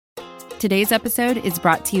Today's episode is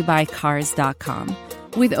brought to you by Cars.com.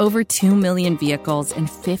 With over 2 million vehicles and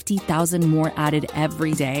 50,000 more added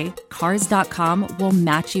every day, Cars.com will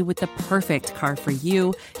match you with the perfect car for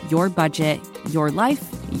you, your budget, your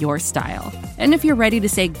life, your style. And if you're ready to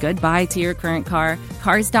say goodbye to your current car,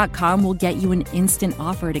 Cars.com will get you an instant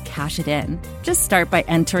offer to cash it in. Just start by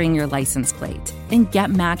entering your license plate and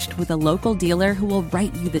get matched with a local dealer who will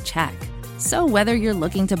write you the check. So whether you're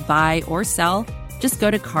looking to buy or sell, just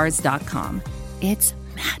go to Cars.com. It's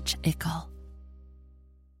magical.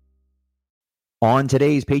 On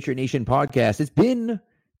today's Patriot Nation podcast, it's been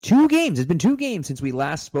 2 games. It's been 2 games since we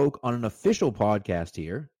last spoke on an official podcast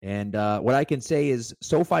here. And what I can say is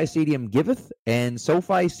SoFi Stadium giveth and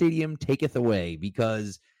SoFi Stadium taketh away,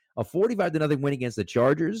 because a 45-0 win against the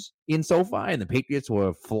Chargers in SoFi, and the Patriots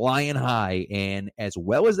were flying high. And as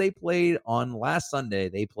well as they played on last Sunday,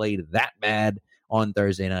 they played that bad on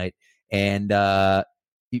Thursday night. And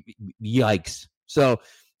yikes. So,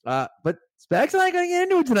 but Spags and I going to get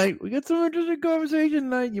into it tonight. We got some interesting conversation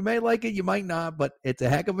tonight. You may like it, you might not, but it's a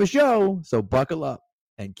heck of a show. So buckle up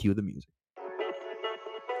and cue the music.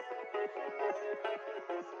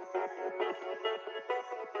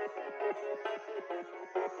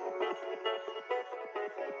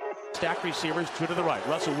 Stack receivers, 2 to the right.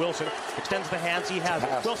 Russell Wilson extends the hands he has.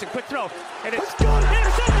 Wilson, quick throw. And it's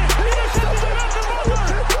intercepted. Malcolm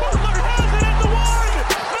Butler. Butler has it at the 1.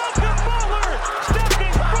 Malcolm Butler stepping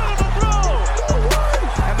in front of the throw.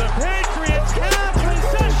 And the Patriots have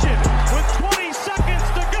possession with 20 seconds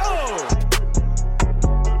to go.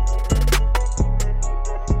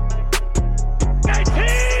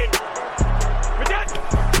 19.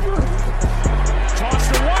 Toss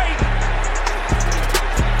to White.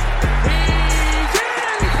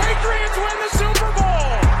 Patriots win the Super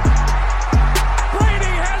Bowl.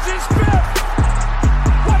 Brady has his 5th.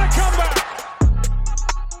 What a comeback.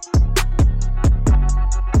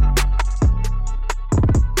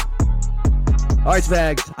 All right,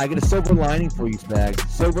 Spags, I get a silver lining for you, Spags.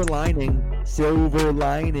 Silver lining.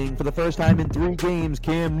 For the first time in 3 games,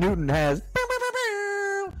 Cam Newton has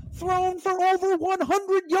thrown for over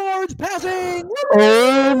 100 yards passing.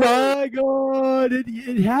 Oh my God!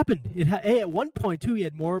 It happened. At one point too, he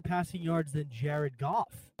had more passing yards than Jared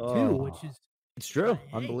Goff too, which is it's true,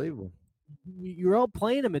 unbelievable. You're all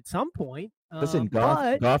playing him at some point. Listen,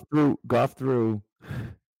 Goff threw.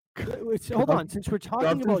 Hold on, since we're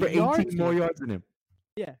talking about for 18 yards more yards than him.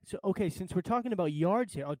 Yeah. So okay, since we're talking about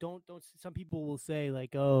yards here, don't. Some people will say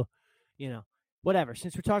like, oh, whatever.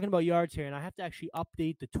 Since we're talking about yards here, and I have to actually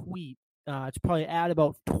update the tweet. It's probably add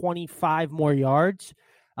about 25 more yards.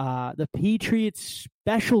 The Patriots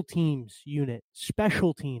special teams unit,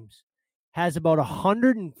 has about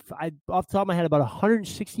 100 and off the top of my head, about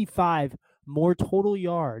 165 more total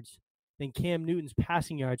yards than Cam Newton's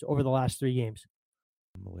passing yards over the last 3 games.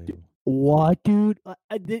 Unbelievable. What, dude?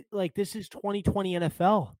 This is 2020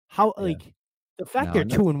 NFL. How the fact they're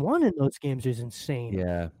 2-1 in those games is insane.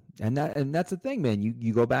 Yeah. And that's the thing, man.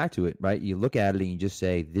 You go back to it, right? You look at it and you just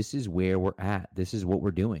say, this is where we're at. This is what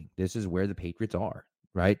we're doing. This is where the Patriots are,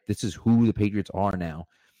 right? This is who the Patriots are now.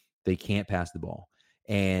 They can't pass the ball.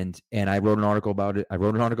 And I wrote an article about it. I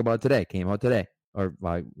wrote an article about it today. Came out today. We're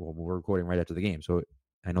recording right after the game. So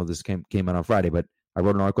I know this came out on Friday, but I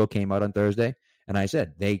wrote an article, came out on Thursday. And I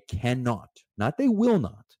said, they cannot, not they will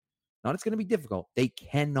not it's going to be difficult. They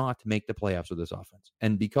cannot make the playoffs with this offense.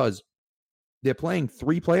 And because they're playing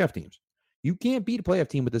 3 playoff teams, you can't beat a playoff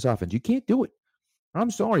team with this offense. You can't do it. I'm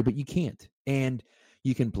sorry, but you can't. And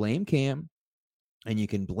you can blame Cam, and you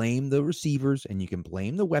can blame the receivers, and you can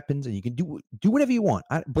blame the weapons, and you can do whatever you want.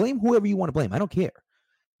 Blame whoever you want to blame. I don't care.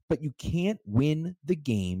 But you can't win the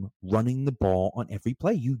game running the ball on every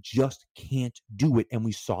play. You just can't do it. And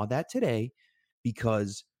we saw that today.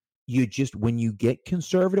 Because when you get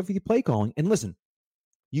conservative with your play calling, and listen,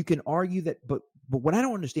 you can argue that, but what I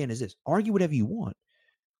don't understand is this: argue whatever you want.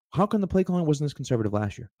 How come the play calling wasn't this conservative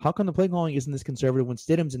last year? How come the play calling isn't this conservative when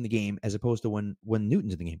Stidham's in the game as opposed to when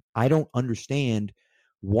Newton's in the game? I don't understand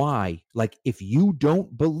why. Like, if you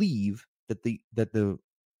don't believe that the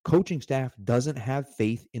coaching staff doesn't have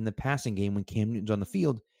faith in the passing game when Cam Newton's on the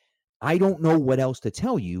field, I don't know what else to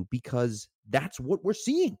tell you, because that's what we're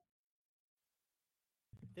seeing.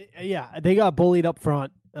 Yeah, they got bullied up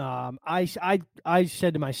front. I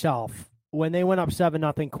said to myself, when they went up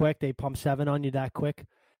 7-0 quick, they pumped 7 on you that quick,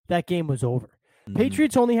 that game was over. Mm-hmm.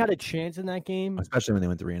 Patriots only had a chance in that game, especially when they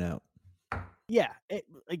went 3 and out. Yeah,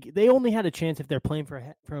 they only had a chance if they're playing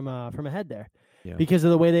from ahead there, because of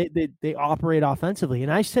the way they operate offensively.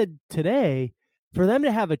 And I said today, for them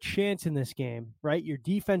to have a chance in this game, right? Your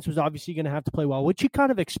defense was obviously going to have to play well, which you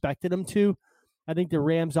kind of expected them to. I think the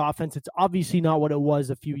Rams offense, it's obviously not what it was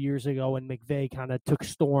a few years ago when McVay kind of took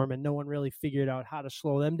storm and no one really figured out how to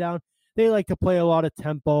slow them down. They like to play a lot of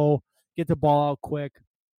tempo, get the ball out quick.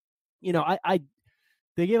 You know,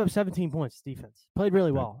 they gave up 17 points defense. Played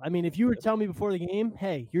really well. I mean, if you were to tell me before the game,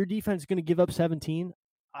 hey, your defense is going to give up 17,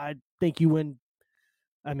 I think you win.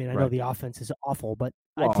 I mean, I know the offense is awful, but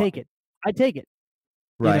I'd take it.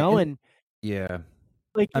 Right. You know, and yeah.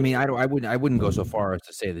 like, I mean, I wouldn't go so far as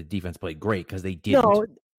to say the defense played great because they didn't. No,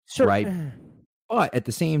 right. But at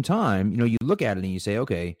the same time, you know, you look at it and you say,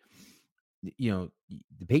 okay, you know,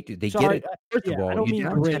 the Patriots, they get it. First of all, I don't mean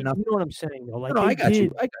great. You know what I'm saying, though? Like, I got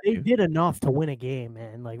you. They did enough to win a game,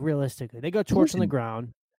 man. Like, realistically, they got torched on the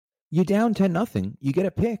ground. You're down 10-0. You get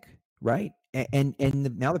a pick, right? And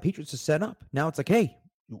now the Patriots are set up. Now it's like, hey,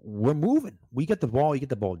 we're moving. We get the ball. You get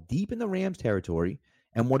the ball deep in the Rams territory.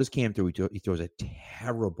 And what does Cam do? He throws a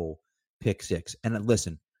terrible pick six. And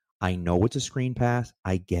listen, I know it's a screen pass.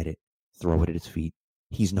 I get it. Throw it at his feet.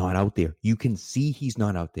 He's not out there. You can see he's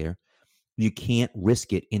not out there. You can't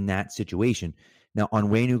risk it in that situation. Now,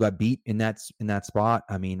 Onwenu got beat in that spot.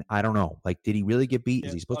 I mean, I don't know. Like, did he really get beat?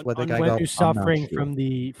 Is he supposed to let that guy go? Suffering from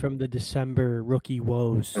the December rookie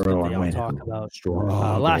woes that they all talk about.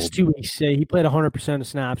 Last 2 weeks, he played 100% of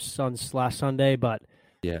snaps on last Sunday, but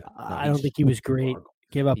I don't think he was great.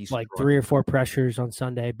 Gave up like 3 or 4 pressures on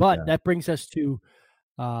Sunday. But that brings us to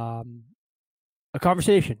a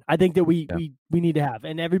conversation I think that we need to have.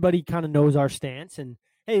 And everybody kind of knows our stance. And,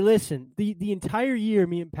 hey, listen, the entire year,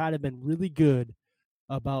 me and Pat have been really good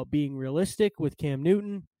about being realistic with Cam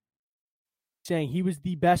Newton, saying he was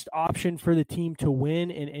the best option for the team to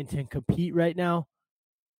win and to compete right now.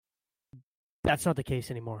 That's not the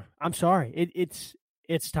case anymore. I'm sorry.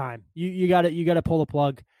 It's time. You got to pull the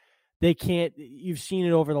plug. They can't. You've seen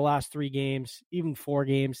it over the last 3 games, even 4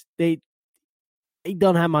 games. They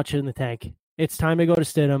don't have much in the tank. It's time to go to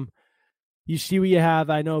Stidham. You see what you have.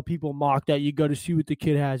 I know people mock that. You got to see what the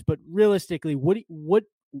kid has, but realistically, what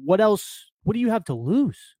else? What do you have to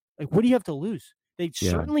lose? Like, what do you have to lose? They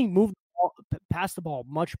certainly moved past the ball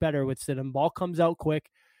much better with Stidham. Ball comes out quick.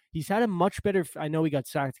 He's had a much better. I know he got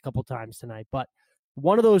sacked a couple times tonight, but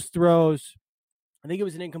one of those throws, I think it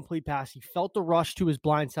was an incomplete pass. He felt the rush to his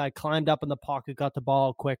blind side, climbed up in the pocket, got the ball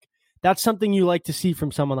out quick. That's something you like to see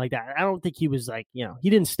from someone like that. I don't think he was like, you know, he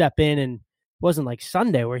didn't step in and it wasn't like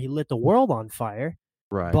Sunday where he lit the world on fire.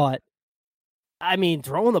 Right. But, I mean,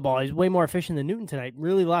 throwing the ball, he's way more efficient than Newton tonight.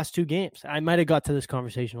 Really, last 2 games. I might have got to this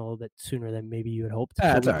conversation a little bit sooner than maybe you had hoped.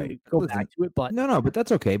 That's all right. Go back to it, but no, but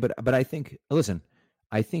that's okay. But I think, listen,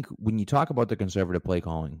 I think when you talk about the conservative play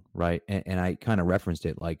calling, right, and I kind of referenced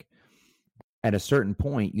it, like at a certain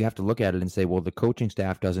point, you have to look at it and say, well, the coaching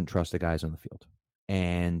staff doesn't trust the guys on the field,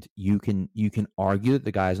 and you can argue that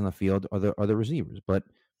the guys on the field are the receivers, but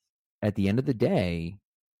at the end of the day,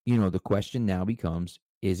 you know, the question now becomes: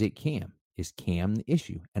 is it Cam? Is Cam the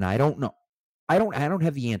issue? And I don't know. I don't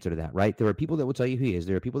have the answer to that, right? There are people that will tell you who he is.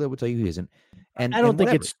 There are people that will tell you who he isn't. And I don't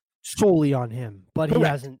think it's solely on him, but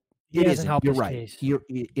Correct. he hasn't helped his right. case.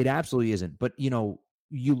 It absolutely isn't. But, you know,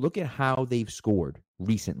 you look at how they've scored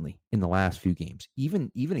recently in the last few games, even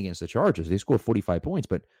against the Chargers, they scored 45 points,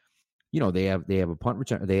 but, you know, they have a punt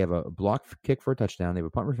return. They have a block kick for a touchdown. They have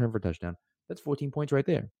a punt return for a touchdown. That's 14 points right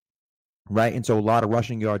there. Right. And so a lot of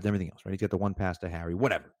rushing yards and everything else, right? He's got the one pass to Harry,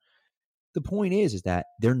 whatever. The point is that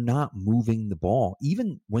they're not moving the ball.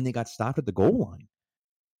 Even when they got stopped at the goal line,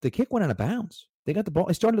 the kick went out of bounds. They got the ball.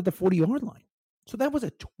 It started at the 40-yard line. So that was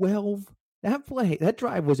that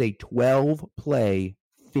drive was a 12-play,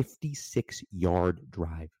 56-yard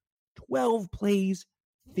drive. 12 plays,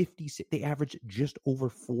 56. They averaged just over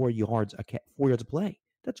 4 yards a play.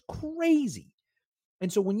 That's crazy.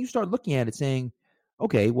 And so when you start looking at it saying,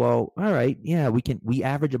 okay, well, all right, yeah, we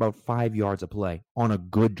average about 5 yards a play on a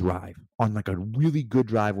good drive, on like a really good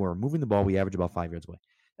drive where we're moving the ball, we average about 5 yards away.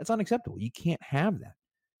 That's unacceptable. You can't have that.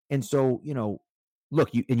 And so, you know, look,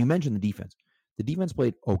 you mentioned the defense. The defense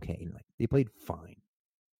played okay. Like, they played fine.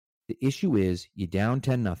 The issue is you down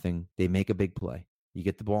 10-0, they make a big play. You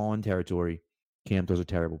get the ball in territory, Cam throws a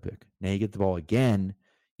terrible pick. Now you get the ball again,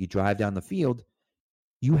 you drive down the field,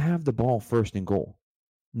 you have the ball first and goal.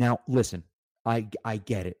 Now, listen, I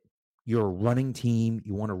get it. You're a running team.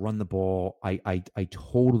 You want to run the ball. I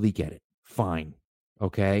totally get it. Fine.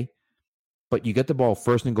 Okay? But you get the ball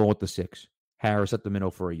first and goal at the 6. Harris at the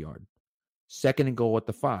middle for a yard. Second and goal at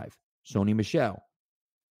the 5. Sony Michel,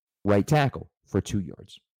 right tackle for 2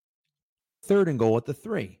 yards. Third and goal at the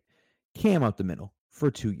 3. Cam out the middle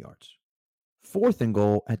for 2 yards. Fourth and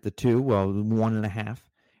goal at the 2, 1.5.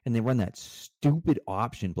 And they run that stupid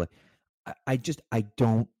option play. I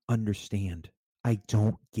don't understand. I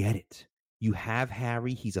don't get it. You have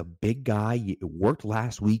Harry. He's a big guy. It worked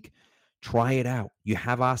last week. Try it out. You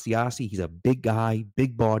have Asiasi. He's a big guy,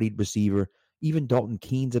 big-bodied receiver. Even Dalton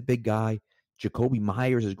Keene's a big guy. Jacoby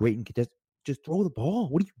Myers is great in contest. Just throw the ball.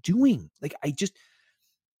 What are you doing?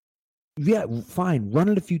 Yeah, fine, run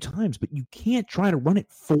it a few times, but you can't try to run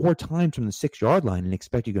it 4 times from the 6-yard line and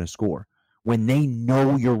expect you're going to score when they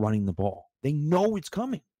know you're running the ball. They know it's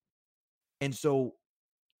coming. And so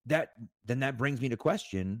that brings me to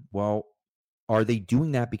question, well, are they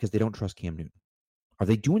doing that because they don't trust Cam Newton? Are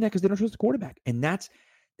they doing that because they don't trust the quarterback? And that's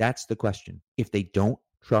the question. If they don't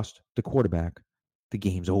trust the quarterback, the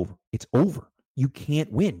game's over. It's over. You can't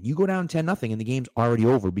win. You go down 10-0 and the game's already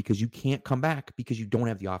over because you can't come back because you don't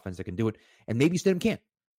have the offense that can do it. And maybe Stidham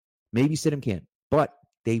can't. But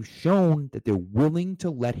they've shown that they're willing to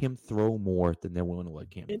let him throw more than they're willing to let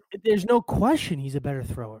Cam. There's no question he's a better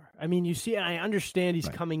thrower. I mean, you see, I understand he's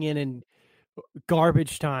coming in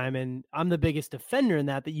garbage time, and I'm the biggest defender in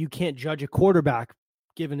that you can't judge a quarterback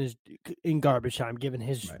given his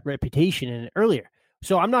reputation in it earlier.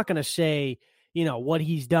 So I'm not going to say, what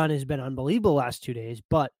he's done has been unbelievable the last 2 days,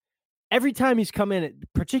 but every time he's come in,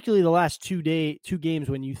 particularly the last 2 games,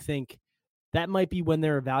 when you think that might be when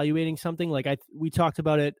they're evaluating something, like we talked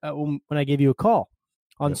about it when I gave you a call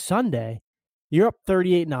on Sunday. You're up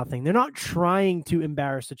 38-0. They're not trying to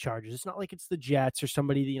embarrass the Chargers. It's not like it's the Jets or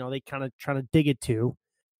somebody that, they kind of trying to dig it to.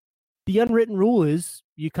 The unwritten rule is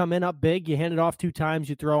you come in up big, you hand it off 2 times,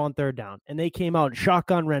 you throw on 3rd down. And they came out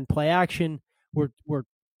shotgun, ran play action. We're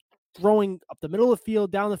throwing up the middle of the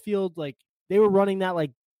field, down the field. Like they were running that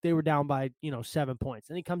like they were down by, 7 points.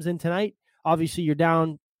 And he comes in tonight. Obviously, you're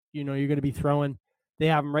down. You're going to be throwing. They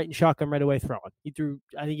have him right in shotgun right away throwing. He threw,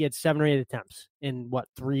 I think he had 7 or 8 attempts in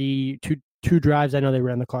two drives. I know they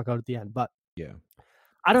ran the clock out at the end, but yeah,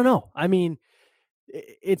 I don't know. I mean,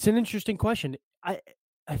 it's an interesting question. I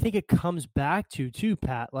think it comes back to too,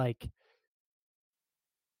 Pat, like,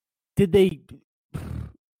 did they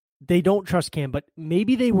don't trust Cam, but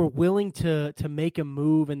maybe they were willing to make a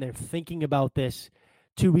move and they're thinking about this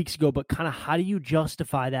 2 weeks ago, but kind of how do you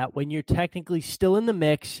justify that when you're technically still in the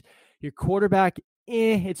mix? Your quarterback,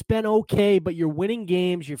 it's been okay, but you're winning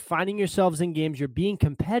games. You're finding yourselves in games. You're being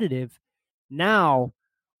competitive now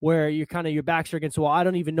where you're kind of your backs are against the wall. I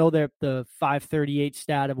don't even know the 538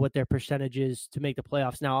 stat of what their percentage is to make the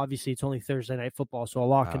playoffs. Now, obviously, it's only Thursday Night Football, so a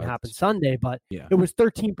lot can happen Sunday, but it was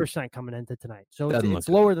 13% coming into tonight. So it's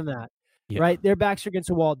lower than that, right? Their backs are against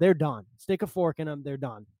the wall. They're done. Stick a fork in them. They're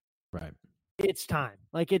done. Right. It's time.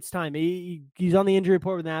 Like, it's time. He's on the injury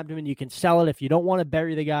report with an abdomen. You can sell it. If you don't want to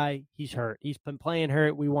bury the guy, he's hurt. He's been playing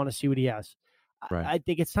hurt. We want to see what he has. Right. I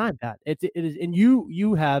think it's time, Pat. It is. And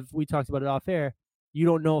we talked about it off air. You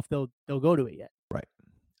don't know if they'll go to it yet. Right.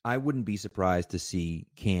 I wouldn't be surprised to see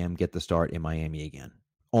Cam get the start in Miami again,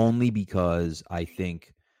 only because I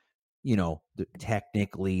think,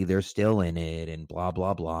 technically they're still in it and blah,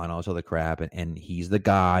 blah, blah, and all this other crap. And he's the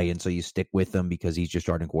guy. And so you stick with him because he's your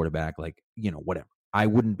starting quarterback, like, whatever. I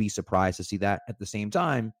wouldn't be surprised to see that. At the same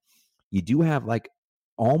time, you do have like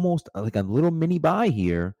almost like a little mini bye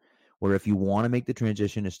here where if you want to make the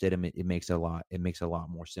transition to Stidham, it makes it a lot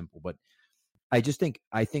more simple. But I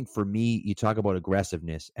think for me, you talk about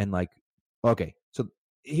aggressiveness and like, okay, so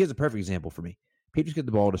here's a perfect example for me. Patriots get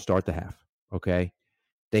the ball to start the half. Okay.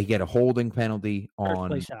 They get a holding penalty on first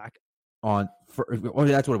play sack.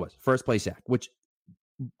 That's what it was. First play sack, which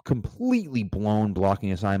completely blown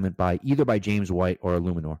blocking assignment by James White or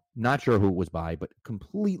Illuminor. Not sure who it was by, but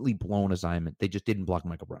completely blown assignment. They just didn't block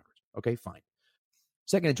Michael Brockers. Okay, fine.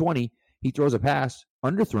 2nd and 20, he throws a pass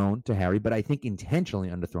underthrown to Harry, but I think intentionally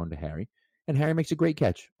underthrown to Harry. And Harry makes a great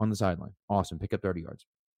catch on the sideline. Awesome. Pick up 30 yards.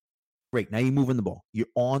 Great. Now you're moving the ball. You're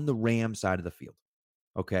on the Rams side of the field.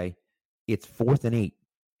 Okay. It's 4th and 8.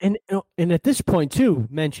 And at this point, too,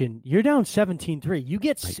 you're down 17-3. You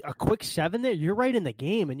get a quick 7 there. You're right in the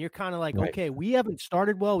game. And you're kind of like, okay, we haven't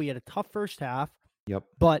started well. We had a tough first half. Yep.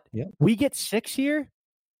 But we get 6 here.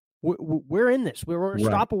 We're in this. We're a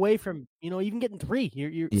stop away from, even getting 3.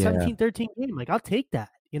 You're 17-13 game. Like, I'll take that,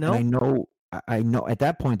 And I know at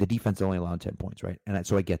that point the defense only allowed 10 points, right? And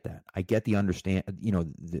so I get that. I get the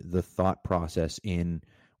the thought process in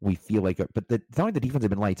we feel like, but it's not like the defense had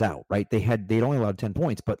been lights out, right? They'd only allowed 10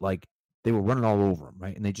 points, but like they were running all over them,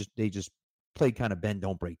 right? And they just played kind of bend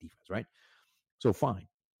don't break defense, right? So fine.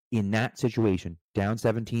 In that situation, down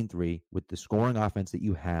 17-3 with the scoring offense that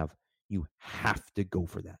you have to go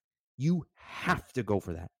for that. You have to go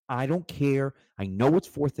for that. I don't care. I know it's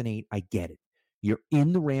 4th and 8. I get it. You're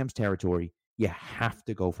in the Rams territory. You have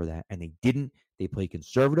to go for that. And they didn't. They played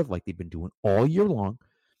conservative like they've been doing all year long.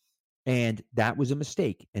 And that was a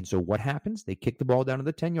mistake. And so what happens? They kick the ball down to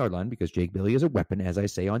the 10-yard line because Jake Bailey is a weapon, as I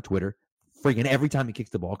say on Twitter, friggin' every time he kicks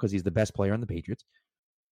the ball because he's the best player on the Patriots.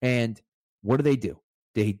 And what do?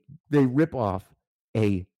 They rip off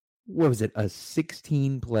a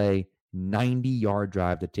 16-play, 90-yard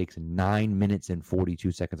drive that takes 9 minutes and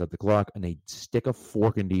 42 seconds off the clock, and they stick a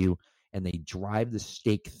fork into you, and they drive the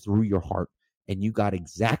stake through your heart, and you got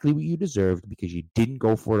exactly what you deserved because you didn't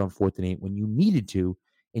go for it on 4th and 8 when you needed to,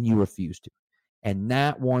 and you refused to. And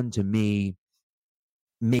that one, to me,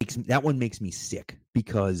 makes me sick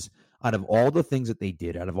because out of all the things that they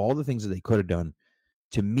did, out of all the things that they could have done,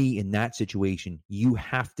 to me, in that situation, you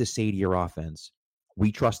have to say to your offense,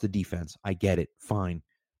 we trust the defense. I get it. Fine.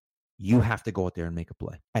 You have to go out there and make a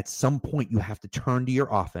play. At some point, you have to turn to your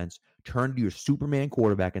offense, turn to your Superman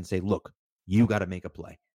quarterback and say, look, you got to make a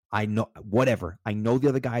play. I know, whatever. I know the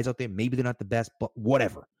other guys out there, maybe they're not the best, but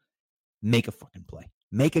whatever. Make a fucking play.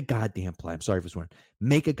 Make a goddamn play. I'm sorry for swearing.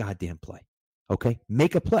 Make a goddamn play. Okay?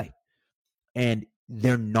 Make a play. And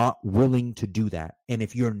they're not willing to do that. And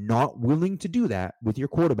if you're not willing to do that with your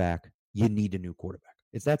quarterback, you need a new quarterback.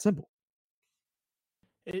 It's that simple.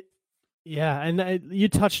 You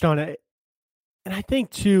touched on it. And I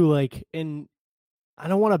think, too, and I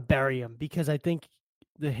don't want to bury him because I think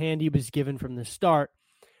the hand he was given from the start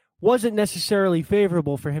wasn't necessarily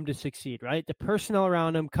favorable for him to succeed, right? The personnel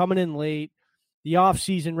around him coming in late, the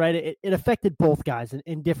offseason, right? It affected both guys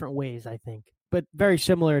in different ways, I think, but very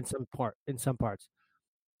similar in some parts.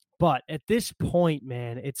 But at this point,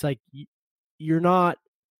 man, it's like you're not –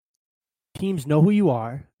 teams know who you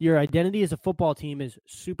are. Your identity as a football team is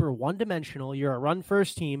super one-dimensional. You're a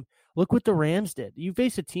run-first team. Look what the Rams did. You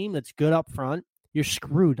face a team that's good up front, you're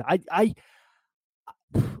screwed. I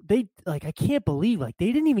can't believe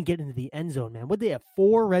they didn't even get into the end zone, man. Would they have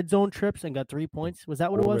 4 red zone trips and got 3 points? Was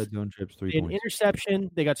that what it was? 4 red zone trips, 3 An points.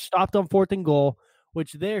 interception. They got stopped on 4th and goal,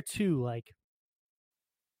 which there too, I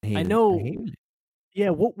know.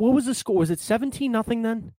 Yeah, what was the score? Was it 17-0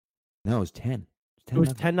 then? No, it was 10. It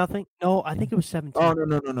was 10-0. No, I think it was 17. Oh,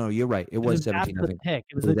 no. You're right. It was 17-0. After the pick.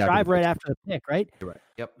 It was the drive right after the pick, right? You're right.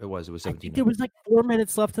 Yep, it was. It was 17. I think there was 4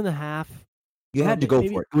 minutes left in the half. You had to go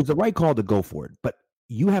for it. It was the right call to go for it. But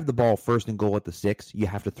you have the ball 1st and goal at the 6. You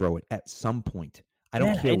have to throw it at some point. I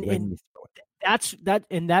don't care when you throw it. That's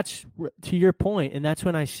to your point. And that's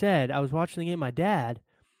when I said, I was watching the game with my dad.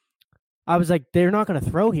 I was like, they're not going to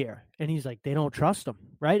throw here. And he's like, they don't trust him,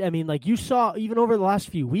 right? I mean, you saw even over the last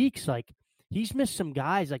few weeks, he's missed some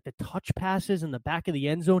guys, the touch passes in the back of the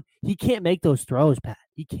end zone. He can't make those throws, Pat.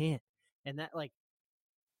 He can't. And that,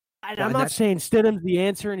 I'm not saying Stidham's the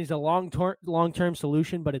answer and he's a long-term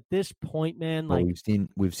solution, but at this point, man, we've seen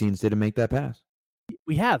Stidham make that pass.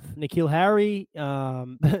 We have N'Keal Harry.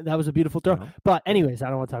 That was a beautiful throw. But anyways, I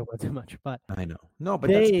don't want to talk about it too much. But I know. No, but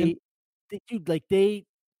they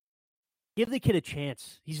give the kid a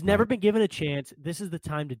chance. He's never been given a chance. This is the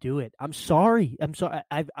time to do it. I'm sorry.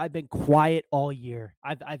 I've been quiet all year.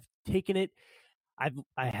 I've taken it. I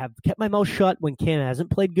have kept my mouth shut when Cam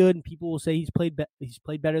hasn't played good, and people will say he's played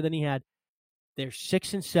better than he had. They're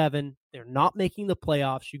 6-7. They're not making the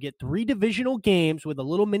playoffs. You get 3 divisional games with a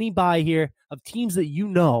little mini bye here of teams that you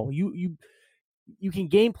can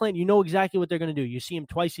game plan. You know exactly what they're going to do. You see them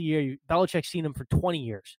twice a year. Belichick's seen them for 20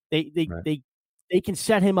 years. They can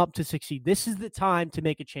set him up to succeed. This is the time to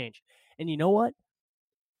make a change. And you know what?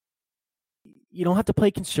 You don't have to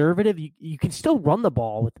play conservative. You can still run the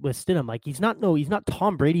ball with Stidham. He's not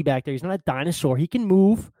Tom Brady back there. He's not a dinosaur. He can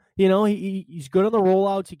move. He's good on the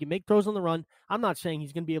rollouts. He can make throws on the run. I'm not saying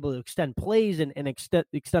he's going to be able to extend plays and extend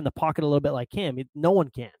the pocket a little bit like Cam. No one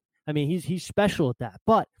can. I mean, he's special at that.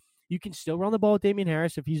 But you can still run the ball with Damian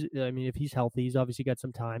Harris if he's healthy. He's obviously got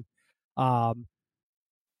some time.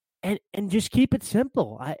 And just keep it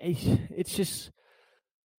simple.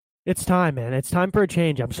 It's time, man. It's time for a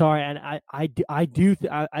change. I'm sorry, and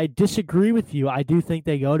I disagree with you. I do think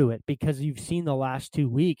they go to it because you've seen the last 2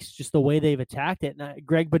 weeks, just the way they've attacked it. And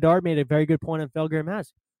Greg Bedard made a very good point on Felger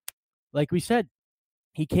Maz. Like we said,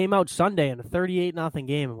 he came out Sunday in a 38-0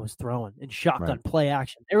 game and was throwing in shotgun play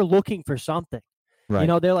action. They're looking for something.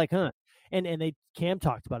 Right. They're like, huh. And Cam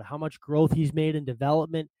talked about it, how much growth he's made in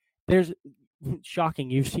development. There's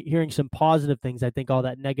shocking. You're hearing some positive things. I think all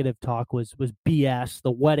that negative talk was BS,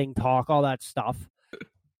 the wedding talk, all that stuff.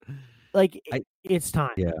 It's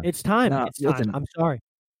time. Yeah. It's time. No, it's time. Listen, I'm sorry.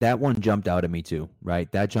 That one jumped out at me too,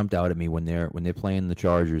 right? That jumped out at me when they're playing the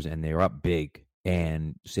Chargers and they're up big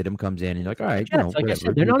and Stidham comes in and you're like, all right, I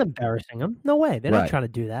said, they're not embarrassing them. No way. They're not trying to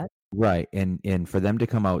do that. Right. And for them to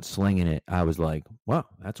come out slinging it, I was like, wow,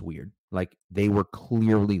 that's weird. They were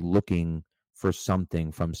clearly looking for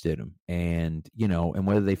something from Stidham. And, and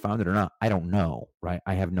whether they found it or not, I don't know, right?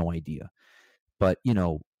 I have no idea. But,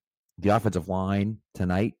 the offensive line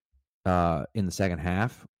tonight in the second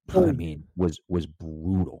half, was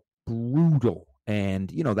brutal. And,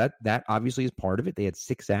 that obviously is part of it. They had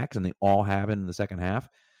 6 sacks, and they all happened in the second half.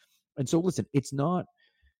 And so, listen, it's not,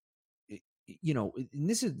 and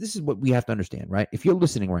this is what we have to understand, right? If you're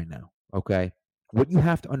listening right now, okay, what you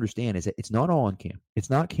have to understand is that it's not all on Cam. It's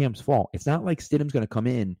not Cam's fault. It's not like Stidham's going to come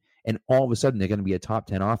in and all of a sudden they're going to be a top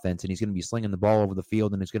 10 offense and he's going to be slinging the ball over the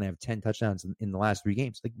field and he's going to have 10 touchdowns in the last 3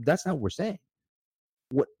 games. Like, that's not what we're saying.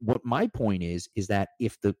 What my point is that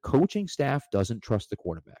if the coaching staff doesn't trust the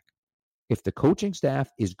quarterback, if the coaching staff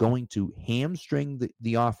is going to hamstring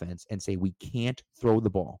the offense and say, we can't throw the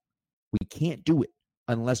ball, we can't do it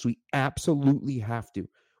unless we absolutely have to.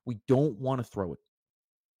 We don't want to throw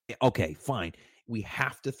it. Okay, fine. We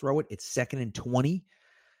have to throw it. It's 2nd and 20.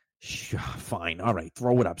 Fine. All right,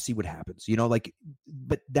 throw it up. See what happens.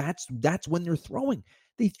 But that's when they're throwing.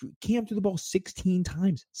 Cam threw the ball 16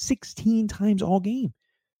 times. 16 times all game.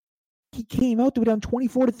 He came out, they were down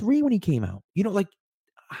 24-3 when he came out.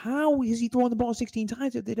 How is he throwing the ball 16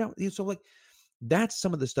 times if they don't? So, that's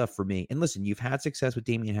some of the stuff for me. And listen, you've had success with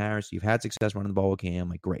Damian Harris. You've had success running the ball with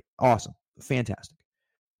Cam. Great. Awesome. Fantastic.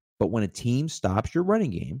 But when a team stops your running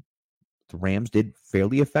game, the Rams did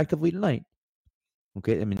fairly effectively tonight.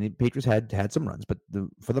 Okay, I mean, the Patriots had some runs, but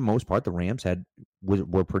for the most part, the Rams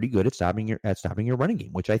were pretty good at stopping your running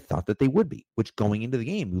game, which I thought that they would be. Which going into the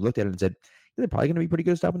game, we looked at it and said, they're probably going to be pretty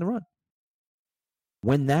good at stopping the run.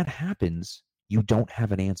 When that happens, you don't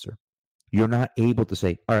have an answer. You're not able to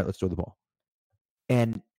say, all right, let's throw the ball.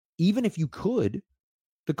 And even if you could,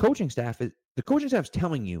 the coaching staff is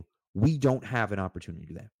telling you, we don't have an opportunity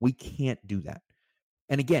to do that. We can't do that.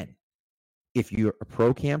 And again, if you're a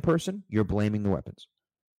pro-Cam person, you're blaming the weapons.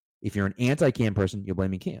 If you're an anti-Cam person, you're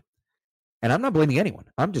blaming Cam. And I'm not blaming anyone.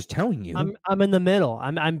 I'm just telling you. I'm in the middle.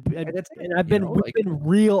 We've been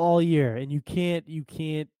real all year, and you can't.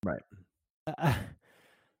 Right.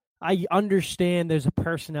 I understand there's a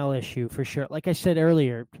personnel issue for sure. Like I said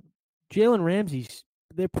earlier, Jalen Ramsey's,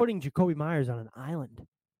 they're putting Jacoby Myers on an island.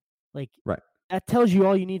 Right. That tells you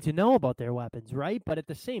all you need to know about their weapons, right? But at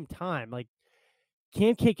the same time,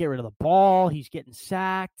 Cam can't get rid of the ball. He's getting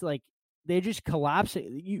sacked. They just collapse it.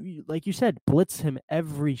 You like you said, blitz him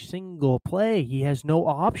every single play. He has no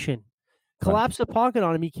option. Collapse the pocket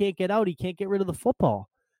on him. He can't get out. He can't get rid of the football.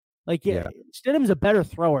 Stidham's a better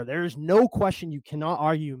thrower. There's no question. You cannot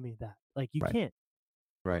argue with me that. You can't.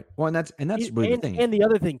 Right. Well, and that's really the thing. And the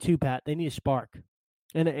other thing too, Pat, they need a spark.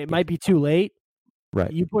 And it might be too late.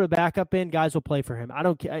 Right. You put a backup in, guys will play for him. I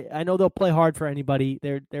don't care. I know they'll play hard for anybody.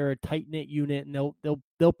 They're a tight knit unit, and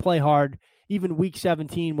they'll play hard. Even week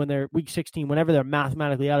 17, week 16, whenever they're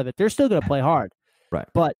mathematically out of it, they're still going to play hard. Right.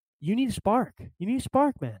 But you need a spark. You need a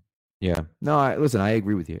spark, man. Yeah. No. I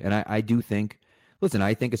agree with you, and I do think. Listen,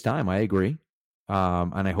 I think it's time. I agree,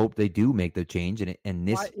 and I hope they do make the change. And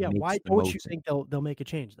this. Why don't you think they'll make a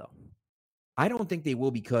change though? I don't think they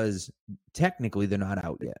will because technically they're not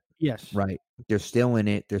out yet. Yes. Right. They're still in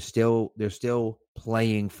it. They're still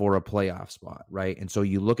playing for a playoff spot. Right. And so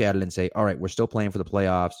you look at it and say, all right, we're still playing for the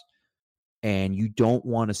playoffs. And you don't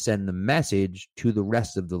want to send the message to the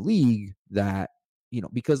rest of the league that,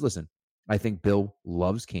 because listen, I think Bill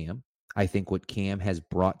loves Cam. I think what Cam has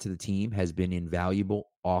brought to the team has been invaluable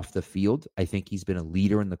off the field. I think he's been a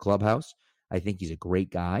leader in the clubhouse. I think he's a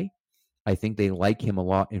great guy. I think they like him a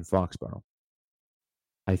lot in Foxborough.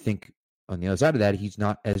 I think on the other side of that, he's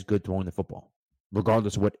not as good throwing the football,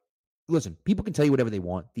 regardless of what. Listen, people can tell you whatever they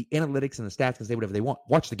want. The analytics and the stats can say whatever they want.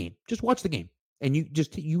 Watch the game. Just watch the game. And you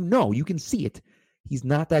can see it. He's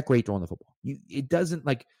not that great throwing the football. It's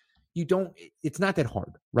not that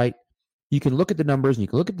hard, right? You can look at the numbers and you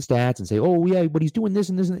can look at the stats and say, oh, yeah, but he's doing this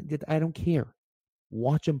and this. And I don't care.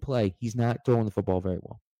 Watch him play. He's not throwing the football very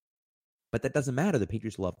well. But that doesn't matter. The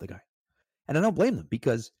Patriots love the guy. And I don't blame them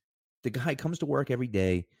because the guy comes to work every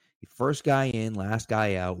day. First guy in, last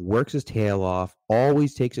guy out, works his tail off,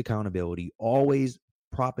 always takes accountability, always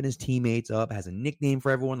propping his teammates up, has a nickname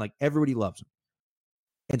for everyone. Everybody loves him.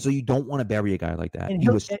 And so you don't want to bury a guy like that.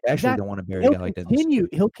 You especially don't want to bury a guy like that.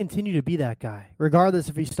 He'll continue to be that guy, regardless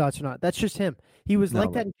if he starts or not. That's just him. He was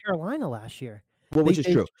like that in Carolina last year. Well, which is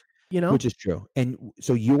true. Which is true. And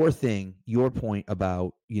so your point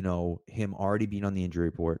about, him already being on the injury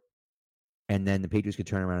report, and then the Patriots could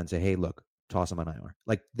turn around and say, hey, look, toss him on IR.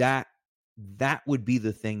 That would be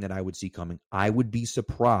the thing that I would see coming. I would be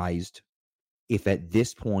surprised if at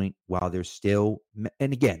this point, while they're still,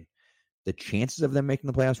 and again, the chances of them making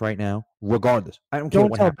the playoffs right now, regardless, I don't care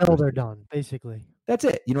what happens. Don't tell Bill they're done, basically. That's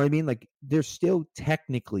it. You know what I mean? Like they're still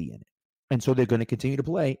technically in it. And so they're going to continue to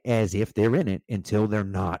play as if they're in it until they're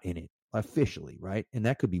not in it officially, right? And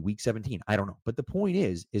that could be week 17. I don't know. But the point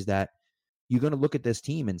is that you're going to look at this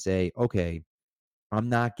team and say, okay, I'm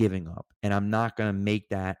not giving up, and I'm not going to make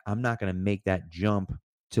that jump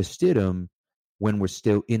to Stidham when we're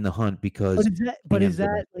still in the hunt because is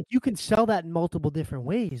that like you can sell that in multiple different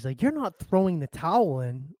ways? Like you're not throwing the towel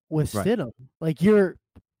in with Right. Stidham. Like you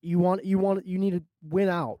need to win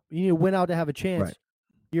out. You need to win out to have a chance. Right.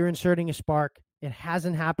 You're inserting a spark. It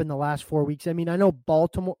hasn't happened the last 4 weeks. I mean, I know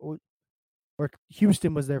Baltimore or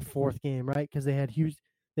Houston was their fourth game, right? Because they had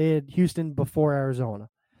Houston before Arizona.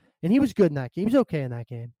 And he was good in that game. He was okay in that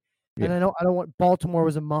game. Yeah. And I don't want Baltimore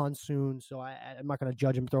was a monsoon, so I'm not going to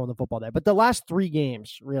judge him throwing the football there. But the last 3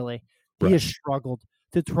 games, really, he has struggled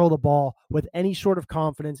to throw the ball with any sort of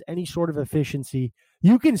confidence, any sort of efficiency.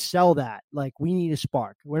 You can sell that. Like, we need a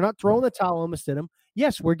spark. We're not throwing the towel on Stidham.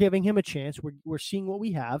 Yes, we're giving him a chance. We're seeing what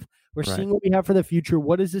we have. We're seeing what we have for the future.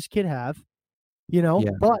 What does this kid have? You know,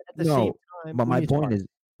 but at the same time, but my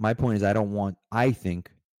point is I think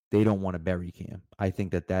they don't want to bury Cam. I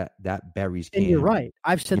think that buries Cam. And you're right.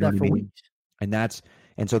 I've said that for weeks.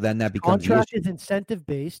 And so then that becomes contract is incentive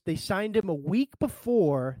based. They signed him a week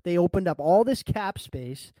before they opened up all this cap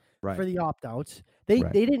space for the opt outs. They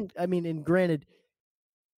didn't. I mean, and granted,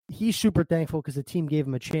 he's super thankful because the team gave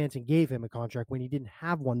him a chance and gave him a contract when he didn't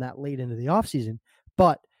have one that late into the offseason.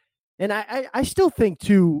 But and I still think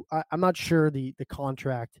too. I'm not sure the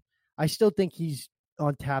contract. I still think he's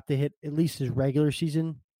on tap to hit at least his regular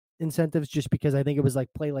season incentives, just because I think it was like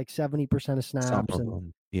play like 70% of snaps.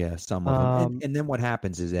 Some of them. And then what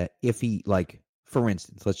happens is that if he, like, for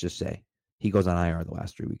instance, let's just say he goes on IR the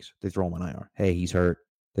last 3 weeks, they throw him on IR. Hey, he's hurt.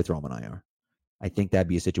 They throw him on IR. I think that'd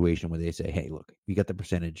be a situation where they say, hey, look, you got the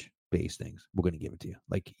percentage based things. We're going to give it to you.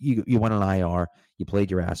 Like you went on IR, you played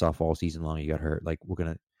your ass off all season long, you got hurt. Like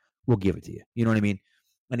we'll give it to you. You know what I mean?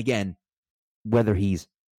 And again, whether he's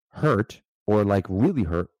hurt or like really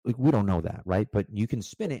hurt, like we don't know that, right? But you can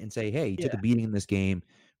spin it and say, hey, he took a beating in this game,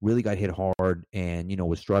 really got hit hard, and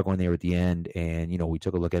was struggling there at the end, and we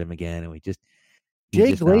took a look at him again, and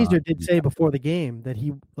Jay Glazer did say before the game that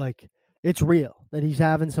he it's real that he's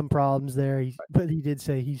having some problems there. But he did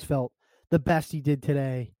say he's felt the best he did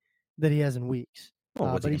today that he has in weeks.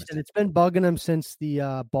 But he said it's been bugging him since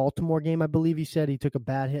the Baltimore game. I believe he said he took a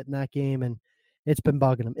bad hit in that game, and it's been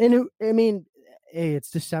bugging him. And hey, it's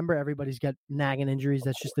December. Everybody's got nagging injuries.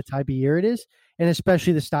 That's just the type of year it is, and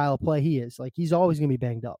especially the style of play he is. Like he's always going to be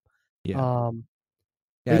banged up. Yeah.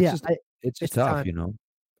 It's just tough, time.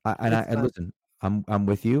 And listen, I'm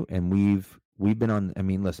with you, and we've been on. I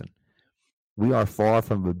mean, listen, we are far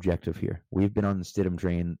from objective here. We've been on the Stidham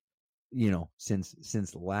train,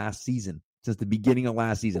 since last season. Since the beginning of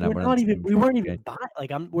last season, we're not even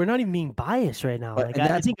being biased right now.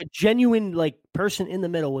 I think a genuine person in the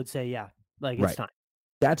middle would say, yeah, it's time.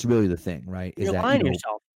 That's really the thing, right? You're lying to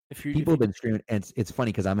yourself. People have been screaming, and it's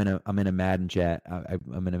funny because I'm in a Madden chat.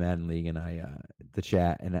 I'm in a Madden league, and the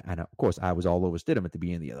chat, and of course I was all over Stidham at the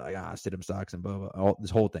beginning of the year, like Stidham sucks and blah blah, all this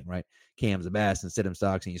whole thing, right? Cam's the best, and Stidham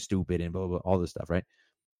sucks, and you're stupid, and blah blah, all this stuff, right?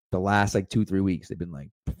 The last 2-3 weeks, they've been like,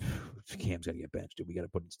 Cam's got to get benched, dude. We got to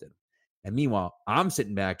put in Stidham. And meanwhile, I'm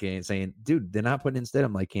sitting back and saying, dude, they're not putting in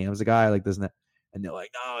Stidham. Like Cam's a guy, like this and that. And they're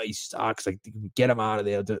like, no, he sucks. Like, get him out of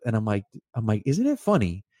there. And I'm like, isn't it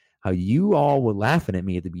funny how you all were laughing at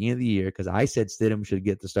me at the beginning of the year because I said Stidham should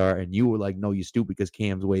get the start, and you were like, no, you stupid because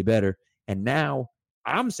Cam's way better. And now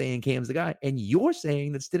I'm saying Cam's the guy, and you're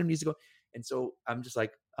saying that Stidham needs to go. And so I'm just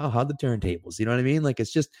like, oh, how the turntables? You know what I mean? Like,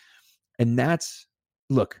 it's just, and that's,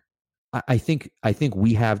 look, I think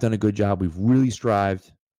we have done a good job. We've really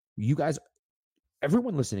strived. You guys,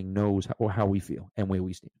 everyone listening knows how we feel and where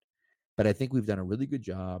we stand. But I think we've done a really good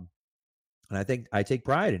job. And I think I take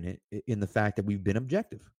pride in it, in the fact that we've been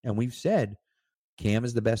objective. And we've said Cam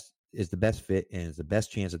is the best fit and is the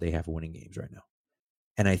best chance that they have for winning games right now.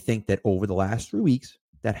 And I think that over the last 3 weeks,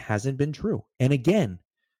 that hasn't been true. And again,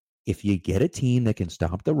 if you get a team that can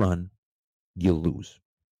stop the run, you lose.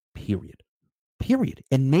 Period.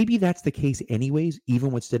 And maybe that's the case anyways,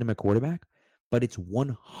 even with Stidham at quarterback. But it's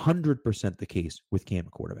 100% the case with Cam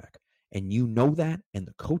at quarterback. And you know that, and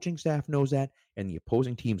the coaching staff knows that, and the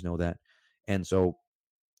opposing teams know that. And so,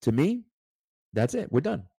 to me, that's it. We're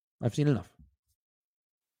done. I've seen enough.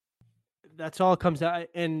 That's all it comes out.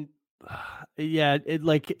 And,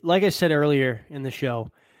 like I said earlier in the show,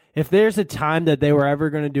 if there's a time that they were ever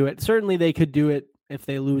going to do it, certainly they could do it if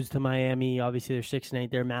they lose to Miami. Obviously, they're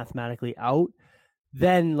 6-8. They're mathematically out.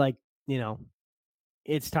 Then,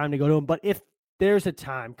 it's time to go to them. But if there's a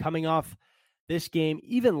time coming off this game,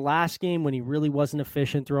 even last game when he really wasn't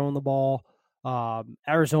efficient throwing the ball.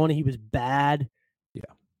 Arizona, he was bad. Yeah.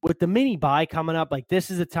 With the mini bye coming up, like this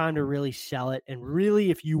is a time to really sell it. And really,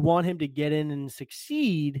 if you want him to get in and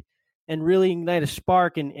succeed and really ignite a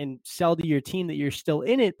spark and sell to your team that you're still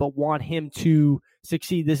in it, but want him to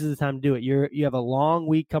succeed, this is the time to do it. You have a long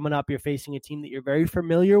week coming up. You're facing a team that you're very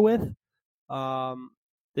familiar with.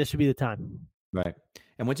 This would be the time. Right.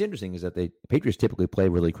 And what's interesting is that the Patriots typically play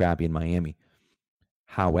really crappy in Miami.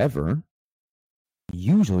 However,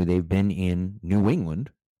 usually they've been in New England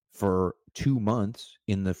for 2 months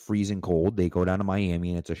in the freezing cold. They go down to Miami,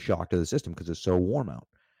 and it's a shock to the system because it's so warm out.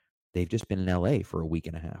 They've just been in LA for a week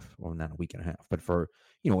and a half. Well, not a week and a half, but for,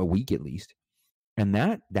 a week at least. And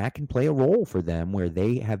that can play a role for them where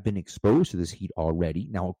they have been exposed to this heat already.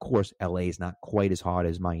 Now, of course, LA is not quite as hot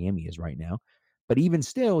as Miami is right now. But even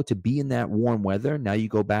still, to be in that warm weather, now you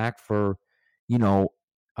go back for,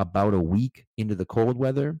 about a week into the cold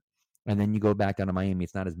weather, and then you go back down to Miami.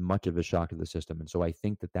 It's not as much of a shock to the system. And so I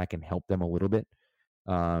think that can help them a little bit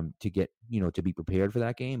to get, to be prepared for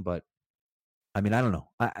that game. But, I mean, I don't know.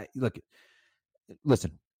 Look,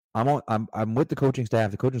 listen, I'm with the coaching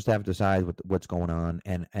staff. The coaching staff decides what's going on.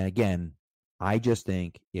 And again, I just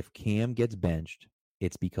think if Cam gets benched,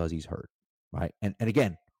 it's because he's hurt, right? And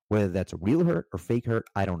again, whether that's a real hurt or fake hurt,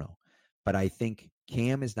 I don't know. But I think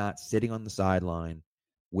Cam is not sitting on the sideline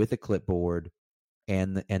with a clipboard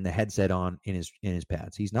and the headset on in his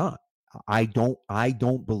pads. He's not. I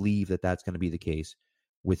don't believe that that's going to be the case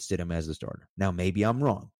with Stidham as the starter. Now, maybe I'm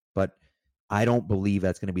wrong, but I don't believe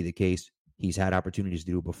that's going to be the case. He's had opportunities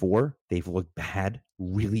to do it before. They've looked bad,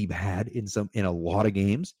 really bad in a lot of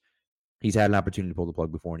games. He's had an opportunity to pull the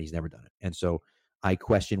plug before, and he's never done it. And so I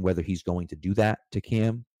question whether he's going to do that to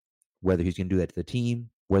Cam, whether he's going to do that to the team,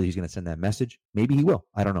 whether he's going to send that message. Maybe he will.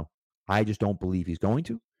 I don't know. I just don't believe he's going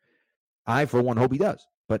to. I, for one, hope he does,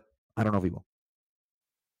 but I don't know if he will.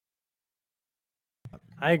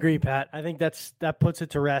 I agree, Pat. I think that puts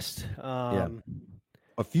it to rest. Yeah.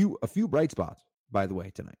 A few bright spots, by the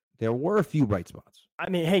way, tonight. There were a few bright spots. I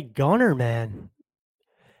mean, hey, Gunner, man.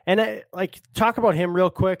 And talk about him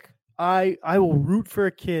real quick. I will root for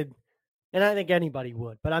a kid, and I think anybody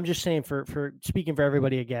would, but I'm just saying for speaking for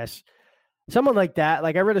everybody, I guess. Someone like that,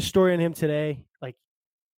 like I read a story on him today, like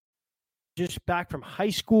just back from high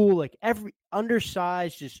school, like every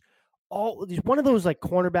undersized, he's one of those like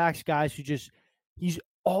cornerbacks guys who he's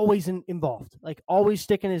always involved, like always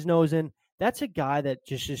sticking his nose in. That's a guy that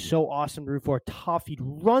just is so awesome to root for. Tough. He'd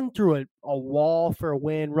run through a wall for a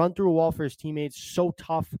win, run through a wall for his teammates. So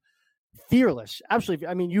tough, fearless. Absolutely.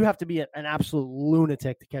 I mean, you have to be an absolute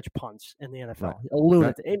lunatic to catch punts in the NFL. Right. A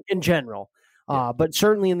lunatic in general, but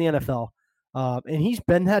certainly in the NFL. And he's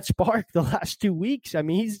been that spark the last 2 weeks. I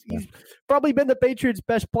mean, he's probably been the Patriots'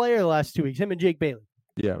 best player the last 2 weeks, him and Jake Bailey.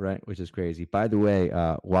 Yeah, right, which is crazy. By the way,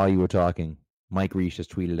 while you were talking, Mike Reich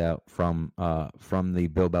just tweeted out from the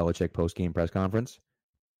Bill Belichick post-game press conference,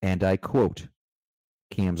 and I quote,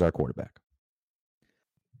 "Cam's our quarterback."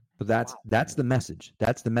 But that's the message.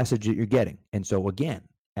 That's the message that you're getting. And so again,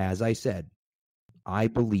 as I said, I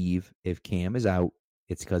believe if Cam is out,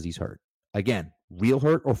 it's because he's hurt. Again, real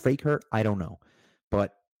hurt or fake hurt, I don't know.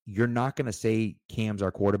 But you're not going to say Cam's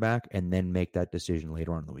our quarterback and then make that decision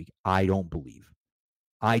later on in the week. I don't believe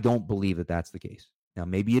that that's the case. Now,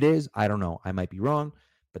 maybe it is. I don't know. I might be wrong,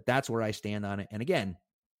 but that's where I stand on it. And again,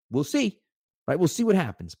 we'll see, right? We'll see what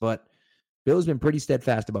happens. But Bill's been pretty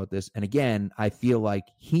steadfast about this. And again, I feel like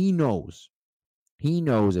he knows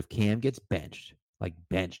if Cam gets benched, like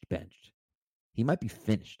benched, he might be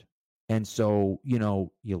finished. And so, you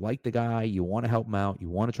like the guy, you want to help him out, you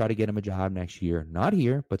want to try to get him a job next year, not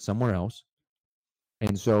here, but somewhere else.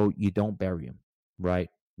 And so you don't bury him, right?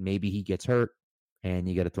 Maybe he gets hurt and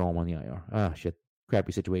you got to throw him on the IR. Ah, shit.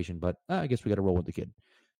 Crappy situation, but I guess we got to roll with the kid.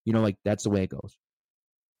 That's the way it goes.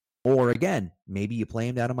 Or again, maybe you play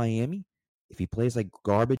him down in Miami. If he plays like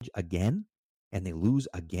garbage again and they lose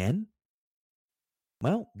again,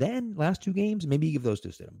 well, then last 2 games, maybe you give those to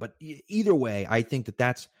Stidham. But either way, I think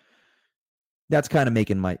that's kind of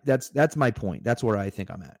making that's my point. That's where I think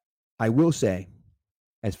I'm at. I will say,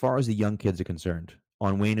 as far as the young kids are concerned,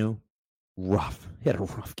 Onwenu, rough. He had a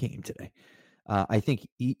rough game today. I think,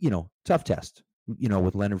 tough test.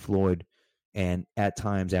 With Leonard Floyd and at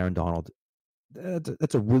times Aaron Donald,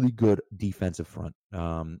 that's a really good defensive front.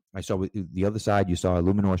 I saw with the other side, you saw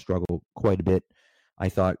Illuminor struggle quite a bit. I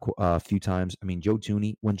thought a few times. I mean,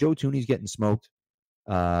 when Joe Tooney's getting smoked,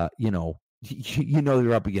 you're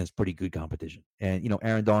up against pretty good competition. And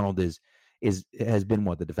Aaron Donald has been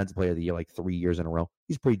the defensive player of the year like 3 years in a row.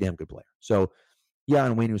 He's a pretty damn good player. So yeah,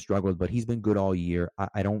 and Wayne struggled, but he's been good all year.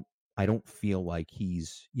 I don't I don't feel like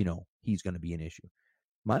he's going to be an issue.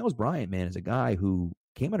 Miles Bryant, man, is a guy who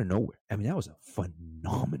came out of nowhere. I mean, that was a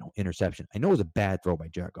phenomenal interception. I know it was a bad throw by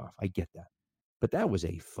Jared Goff. I get that. But that was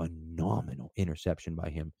a phenomenal interception by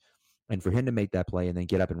him. And for him to make that play and then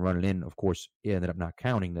get up and run it in, of course, it ended up not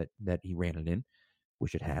counting that he ran it in,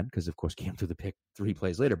 which it had, because, of course, Cam threw the pick 3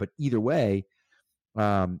 plays later. But either way,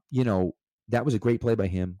 that was a great play by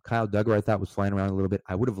him. Kyle Duggar, I thought, was flying around a little bit.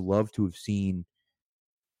 I would have loved to have seen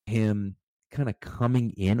him kind of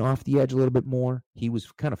coming in off the edge a little bit more. He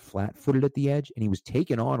was kind of flat-footed at the edge, and he was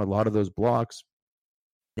taking on a lot of those blocks.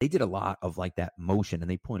 They did a lot of like that motion,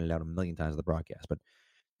 and they pointed out a million times in the broadcast, but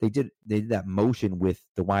they did that motion with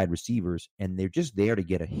the wide receivers, and they're just there to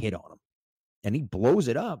get a hit on him. And he blows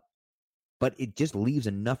it up, but it just leaves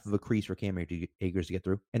enough of a crease for Cam Akers to get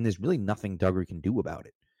through, and there's really nothing Duggar can do about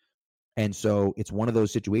it. And so it's one of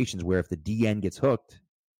those situations where if the DN gets hooked,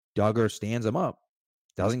 Duggar stands him up,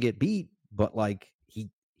 doesn't get beat, but like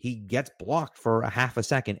he gets blocked for a half a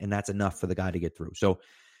second, and that's enough for the guy to get through. So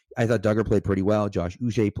I thought Duggar played pretty well. Josh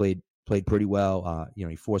Uche played pretty well.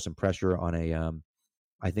 He forced some pressure on a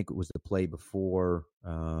I think it was the play before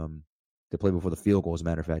the field goal. As a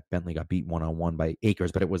matter of fact, Bentley got beat 1-on-1 by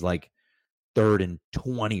Akers, but it was like 3rd and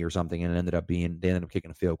 20 or something, and they ended up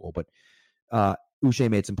kicking a field goal. But Uche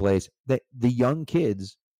made some plays. The young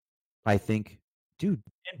kids, I think, dude,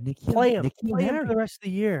 play him for the rest of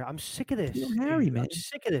the year. I'm sick of this. Harry, man. I'm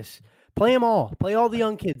sick of this. Play them all. Play all the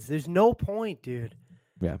young kids. There's no point, dude.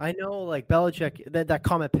 Yeah. I know, like Belichick, that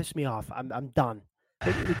comment pissed me off. I'm done.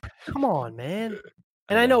 Come on, man.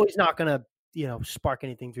 And I know he's not gonna, spark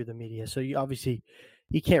anything through the media. So you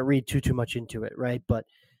can't read too much into it, right? But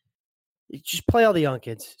just play all the young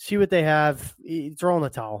kids. See what they have. Throw in the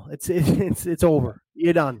towel. It's over.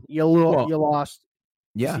 You're done. You lost.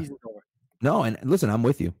 Yeah. The season's over. No, and listen, I'm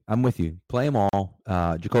with you. Play them all.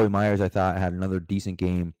 Jacoby Myers, I thought, had another decent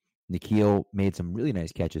game. Nikhil made some really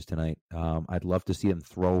nice catches tonight. I'd love to see him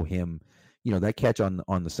throw him. That catch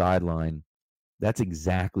on the sideline, that's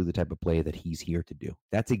exactly the type of play that he's here to do.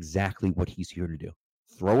 That's exactly what he's here to do.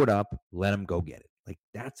 Throw it up, let him go get it. Like,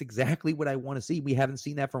 that's exactly what I want to see. We haven't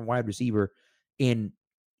seen that from wide receiver in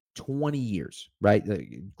 20 years, right?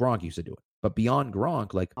 Gronk used to do it. But beyond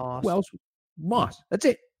Gronk, like, who else? Moss. That's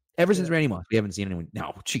it. Ever since Randy Moss, we haven't seen anyone.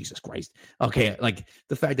 No, Jesus Christ. Okay, like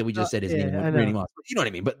the fact that we just said his name, Randy Moss. You know what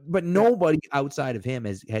I mean? But nobody outside of him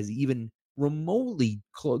has even remotely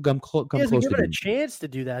come close. He hasn't given a chance to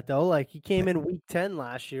do that, though. Like, he came in week 10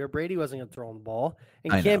 last year. Brady wasn't going to throw him the ball,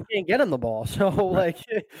 and Cam can't get him the ball. So, right.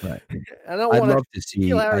 I don't want to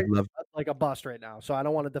see. Like a bust right now. So I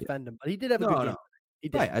don't want to defend him, but he did have a good game. He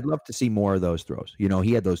did. Right. I'd love to see more of those throws.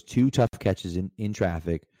 He had those 2 tough catches in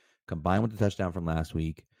traffic, combined with the touchdown from last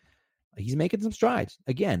week. He's making some strides.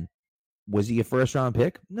 Again, was he a first-round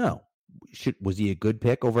pick? No. Was he a good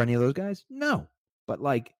pick over any of those guys? No. But,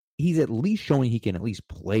 like, he's at least showing he can at least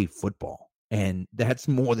play football. And that's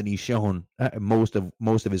more than he's shown most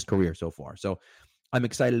of his career so far. So I'm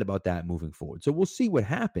excited about that moving forward. So we'll see what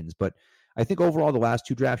happens. But I think overall the last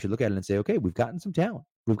 2 drafts, you look at it and say, okay, we've gotten some talent.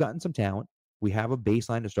 We have a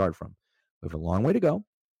baseline to start from. We have a long way to go.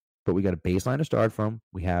 But we got a baseline to start from.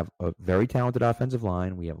 We have a very talented offensive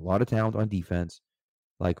line. We have a lot of talent on defense.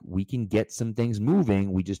 Like, we can get some things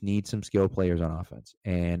moving. We just need some skilled players on offense.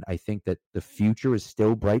 And I think that the future is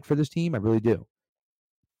still bright for this team. I really do.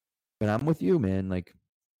 And I'm with you, man. Like,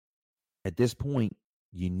 at this point,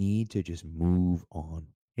 you need to just move on.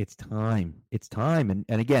 It's time. And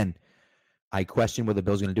again, I question whether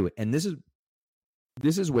Bill's going to do it. And this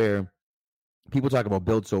is where people talk about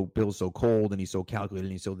Bill's so cold, and he's so calculated,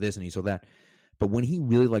 and he's so this and he's so that. But when he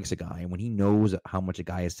really likes a guy, and when he knows how much a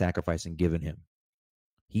guy has sacrificed and given him,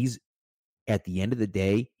 he's, at the end of the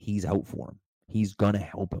day, he's out for him. He's going to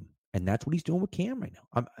help him. And that's what he's doing with Cam right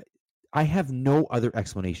now. I have no other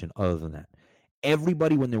explanation other than that.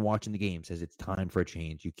 Everybody, when they're watching the game, says it's time for a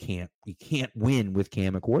change. You can't win with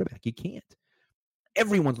Cam at quarterback. You can't.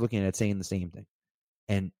 Everyone's looking at it saying the same thing.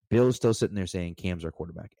 And Bill's still sitting there saying Cam's our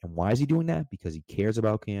quarterback. And why is he doing that? Because he cares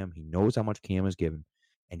about Cam. He knows how much Cam has given.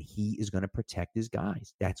 And he is going to protect his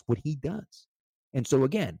guys. That's what he does. And so,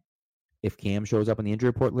 again, if Cam shows up on the injury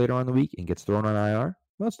report later on in the week and gets thrown on IR,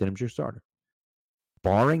 well, Stidham's your starter.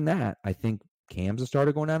 Barring that, I think Cam's a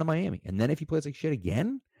starter going down to Miami. And then if he plays like shit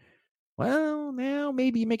again, well, now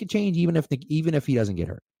maybe you make a change even if he doesn't get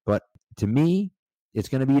hurt. But to me, it's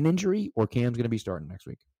going to be an injury or Cam's going to be starting next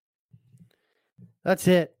week. That's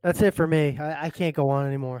it. That's it for me. I can't go on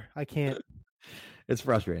anymore. I can't. It's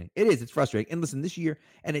frustrating. It is. It's frustrating. And listen, this year,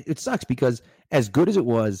 and it sucks because as good as it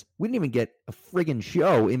was, we didn't even get a friggin'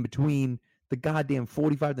 show in between the goddamn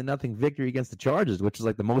 45-0 victory against the Chargers, which is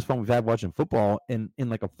like the most fun we've had watching football in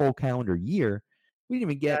like a full calendar year. We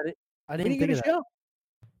didn't even get. I didn't think of that. Show.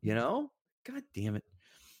 You know, god damn it.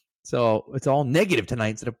 So it's all negative tonight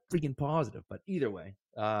instead of freaking positive. But either way,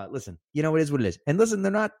 listen, you know, it is what it is. And listen,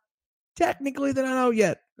 they're not out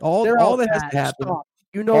yet. All that has to happen. Stop.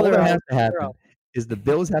 You know, all that has to happen is the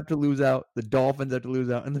Bills have to lose out, the Dolphins have to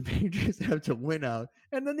lose out, and the Patriots have to win out,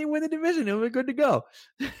 and then they win the division, and we're good to go.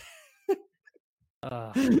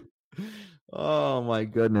 Oh my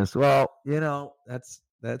goodness. Well, you know, that's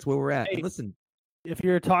where we're at. Hey, and listen, if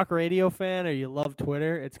you're a talk radio fan or you love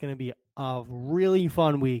Twitter, it's going to be a really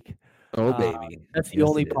fun week. Oh, baby. That's the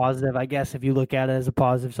only positive, I guess, if you look at it as a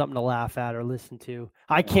positive, something to laugh at or listen to.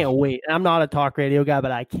 I can't wait. I'm not a talk radio guy,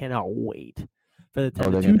 but I cannot wait for the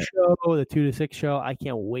 10 to 2 show, the 2 to 6 show. I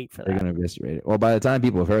can't wait for that. They're going to eviscerate it. Well, by the time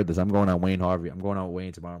people have heard this, I'm going on Wayne Harvey. I'm going on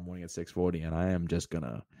Wayne tomorrow morning at 6:40, and I am just going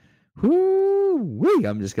to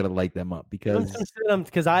I'm just going to light them up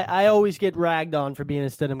because I always get ragged on for being a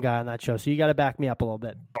Stidham guy on that show, so you got to back me up a little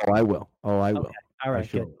bit. Oh, I will. Okay. All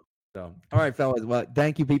right, good. So, all right, fellas. Well,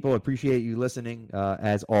 thank you, people. Appreciate you listening,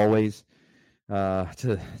 as always,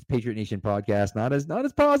 to Patriot Nation podcast. Not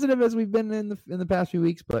as positive as we've been in the past few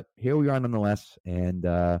weeks, but here we are nonetheless. And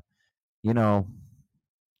you know,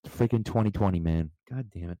 freaking 2020, man. God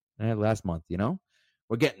damn it! Last month, you know,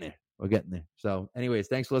 we're getting there. So, anyways,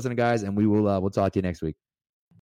 thanks for listening, guys, and we'll talk to you next week.